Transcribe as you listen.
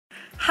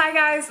Hi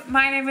guys,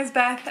 my name is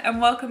Beth and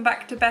welcome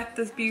back to Beth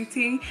Does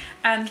Beauty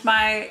and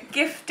my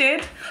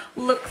gifted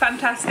Look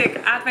Fantastic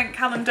advent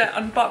calendar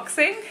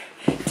unboxing.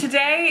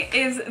 Today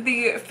is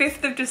the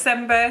 5th of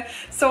December,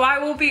 so I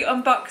will be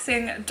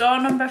unboxing door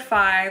number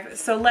 5.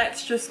 So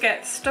let's just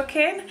get stuck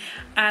in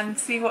and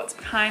see what's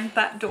behind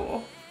that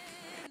door.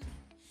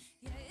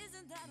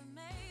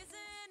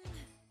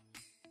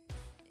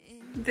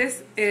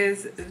 This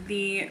is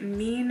the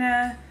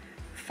Mina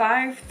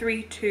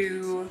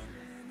 532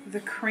 the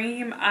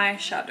cream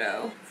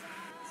eyeshadow.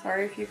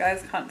 Sorry if you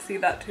guys can't see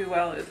that too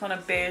well, it's on a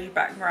beige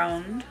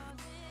background.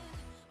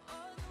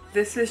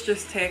 This is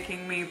just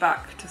taking me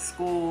back to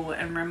school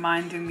and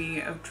reminding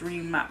me of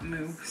Dream Matte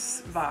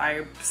Mousse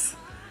vibes.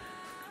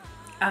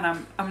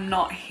 And I'm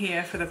not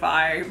here for the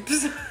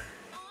vibes.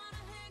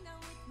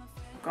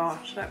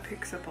 Gosh, that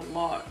picks up a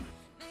lot.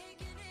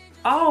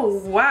 Oh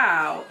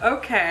wow,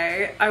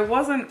 okay, I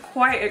wasn't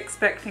quite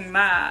expecting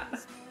that.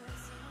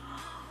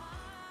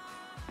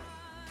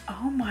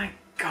 Oh my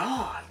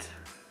god.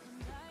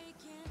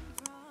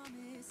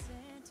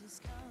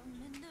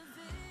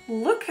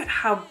 Look at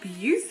how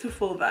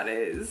beautiful that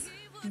is.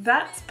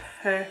 That's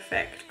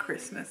perfect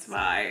Christmas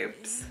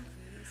vibes.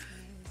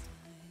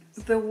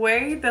 The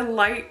way the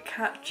light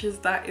catches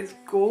that is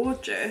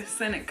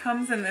gorgeous, and it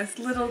comes in this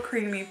little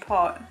creamy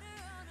pot.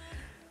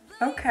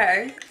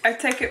 Okay, I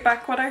take it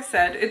back what I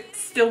said. It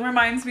still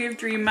reminds me of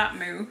Dream Matte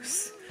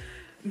Mousse,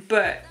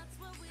 but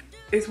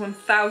is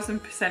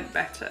 1000%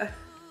 better.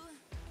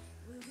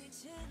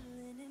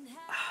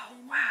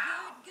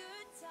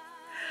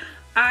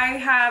 I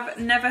have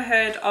never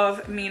heard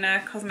of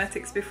Mina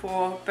Cosmetics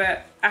before,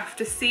 but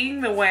after seeing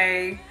the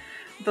way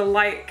the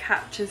light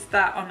catches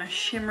that on a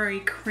shimmery,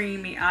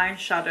 creamy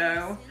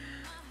eyeshadow,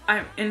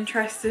 I'm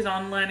interested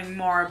on learning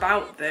more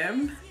about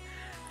them.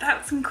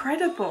 That's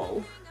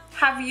incredible.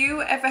 Have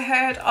you ever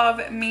heard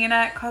of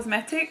Mina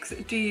Cosmetics?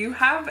 Do you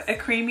have a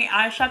creamy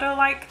eyeshadow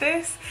like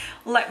this?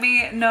 Let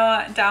me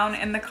know down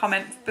in the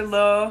comments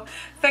below.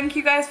 Thank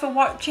you guys for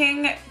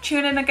watching.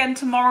 Tune in again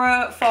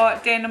tomorrow for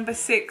day number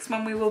 6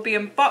 when we will be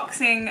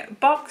unboxing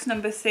box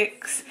number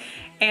 6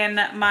 in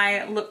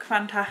my Look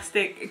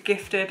Fantastic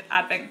gifted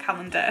advent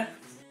calendar.